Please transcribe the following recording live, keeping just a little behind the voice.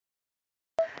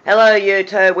Hello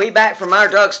YouTube, we back from our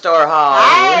drugstore haul.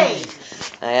 Hey!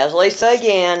 As Lisa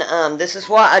again, this is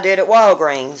what I did at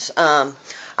Walgreens. I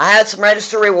had some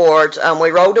register rewards. We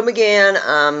rolled them again.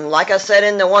 Like I said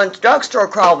in the one drugstore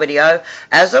crawl video,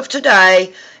 as of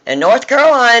today in North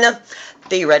Carolina,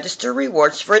 the register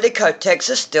rewards for the Kotex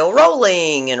is still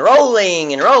rolling and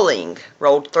rolling and rolling.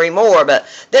 Rolled 3 more, but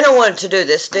then I wanted to do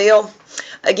this deal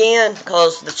again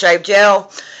because the shave gel.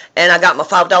 And I got my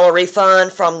 $5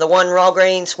 refund from the one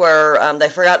Walgreens where they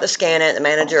forgot to scan it. The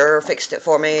manager fixed it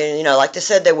for me, you know, like they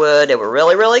said they would. They were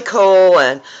really, really cool,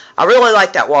 and I really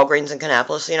like that Walgreens in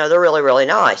Kannapolis. You know, they're really, really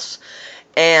nice.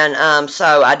 And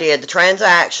so I did the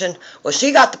transaction. Well,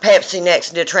 she got the Pepsi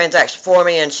Next and did a transaction for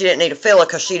me, and she didn't need a filler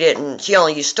because she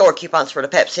only used store coupons for the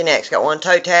Pepsi Next. Got one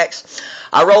toe tax.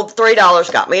 I rolled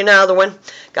 $3, got me another one.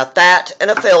 Got that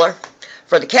and a filler.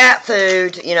 For the cat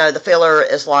food, you know, the filler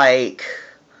is like...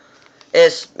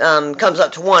 It comes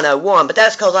up to 101, but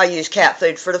that's because I use cat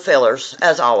food for the fillers,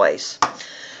 as always.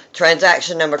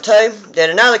 Transaction number 2, did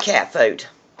another cat food.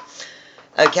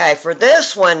 Okay, for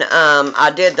this one,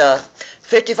 I did the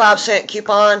 55-cent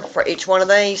coupon for each one of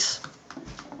these.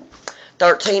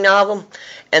 13 of them.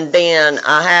 And then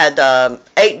I had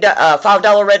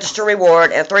 $5 register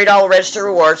reward and $3 register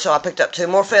reward, so I picked up 2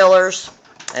 more fillers.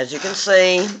 As you can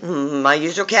see, my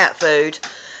usual cat food.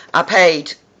 I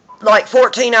paid like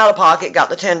 $14 out of pocket,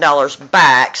 got the $10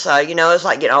 back, so you know it's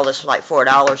like getting all this for like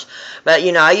 $4. But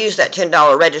you know, I used that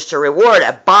 $10 register reward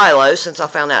at Bilo, since I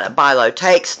found out that Bilo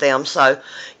takes them. So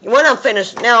when I'm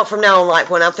finished from now on, like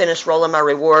when I'm finished rolling my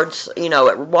rewards, you know,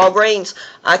 at Walgreens,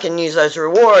 I can use those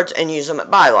rewards and use them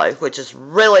at Bilo, which is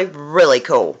really, really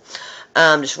cool.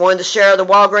 Just wanted to share the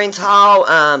Walgreens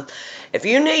haul. If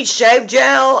you need shave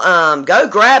gel, go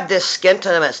grab this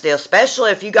Skintimates deal,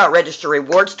 especially if you got register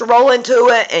rewards to roll into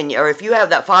it, or if you have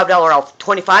that $5 off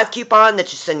 25 coupon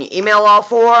that you send your email off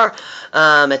for.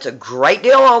 It's a great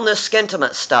deal on this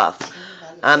Skintimates stuff.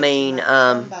 I mean,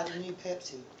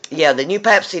 yeah, the new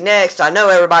Pepsi Next. I know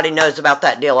everybody knows about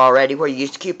that deal already, where you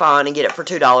use the coupon and get it for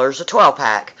 $2 a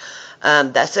 12-pack.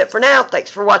 That's it for now. Thanks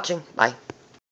for watching. Bye.